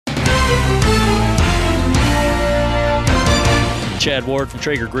Chad Ward from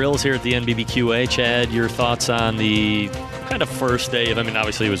Traeger Grills here at the NBBQA. Chad, your thoughts on the kind of first day of,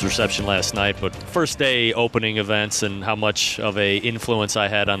 obviously it was reception last night, but first day opening events and how much of a influence I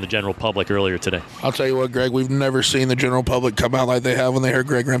had on the general public earlier today? I'll tell you what, Greg, we've never seen the general public come out like they have when they heard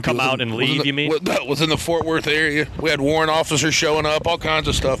Greg Rempe. Come out and leave, you mean? That was in the Fort Worth area. We had warrant officers showing up, all kinds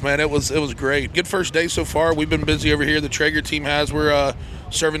of stuff, man. It was great. Good first day so far. We've been busy over here. The Traeger team has. We're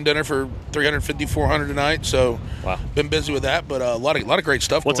serving dinner for 350, 400 tonight, so wow. Been busy with that, but a lot of great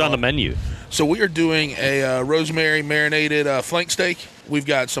stuff. What's on the menu? So we are doing a rosemary marinated flank steak. We've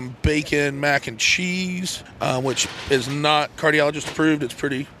got some bacon mac and cheese, which is not cardiologist approved. It's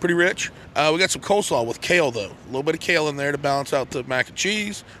pretty rich. We got some coleslaw with kale, though. A little bit of kale in there to balance out the mac and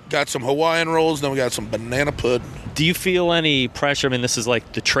cheese. Got some Hawaiian rolls. Then we got some banana pudding. Do you feel any pressure? This is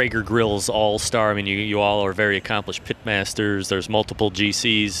like the Traeger Grills all-star. You all are very accomplished pitmasters. There's multiple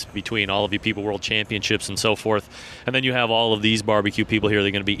GCs between all of you people, world championships and so forth. And then you have all of these barbecue people here that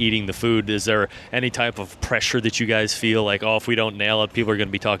are going to be eating the food. Is there any type of pressure that you guys feel like, if we don't nail it, people are going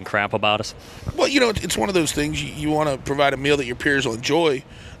to be talking crap about us? Well, it's one of those things. You want to provide a meal that your peers will enjoy.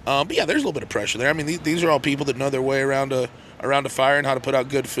 But yeah, there's a little bit of pressure there. These are all people that know their way around a fire and how to put out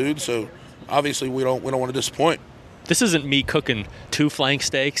good food. So obviously we don't want to disappoint. This isn't me cooking 2 flank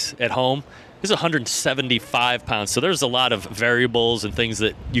steaks at home. This is 175 pounds, so there's a lot of variables and things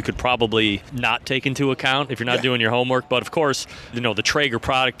that you could probably not take into account if you're not doing your homework. But, of course, the Traeger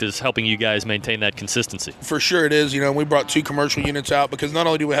product is helping you guys maintain that consistency. For sure it is. We brought 2 commercial units out because not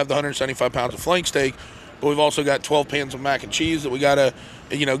only do we have the 175 pounds of flank steak, but we've also got 12 pans of mac and cheese that we got to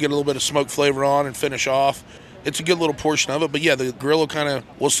get a little bit of smoke flavor on and finish off. It's a good little portion of it. But, yeah, the grill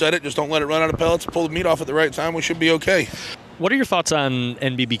will set it. Just don't let it run out of pellets. Pull the meat off at the right time. We should be okay. What are your thoughts on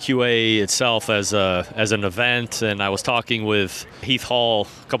NBBQA itself as an event? And I was talking with Heath Hall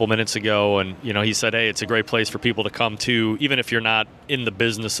a couple minutes ago, and he said, hey, it's a great place for people to come to, even if you're not in the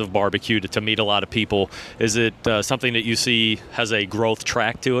business of barbecue, to meet a lot of people. Is it something that you see has a growth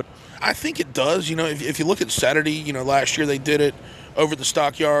track to it? I think it does. If you look at Saturday, last year they did it over at the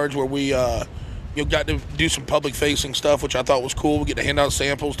stockyards where we got to do some public-facing stuff, which I thought was cool. We get to hand out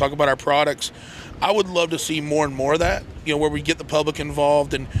samples, talk about our products. I would love to see more and more of that, where we get the public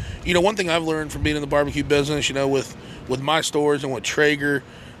involved. And, one thing I've learned from being in the barbecue business, with my stores and with Traeger,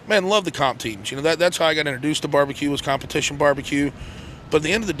 man, love the comp teams. That's how I got introduced to barbecue, was competition barbecue. But at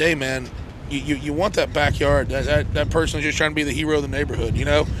the end of the day, man, you want that backyard, that person is just trying to be the hero of the neighborhood,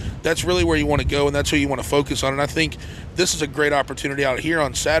 That's really where you want to go, and that's who you want to focus on. And I think this is a great opportunity out here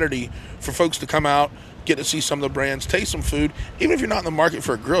on Saturday for folks to come out, get to see some of the brands, taste some food. Even if you're not in the market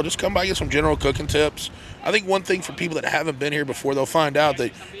for a grill, just come by, get some general cooking tips. I think one thing for people that haven't been here before, they'll find out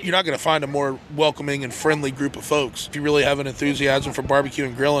that you're not going to find a more welcoming and friendly group of folks. If you really have an enthusiasm for barbecue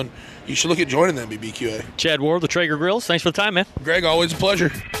and grilling, you should look at joining the NBBQA. Chad Ward, the Traeger Grills, thanks for the time, man. Greg, always a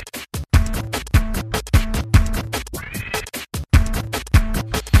pleasure.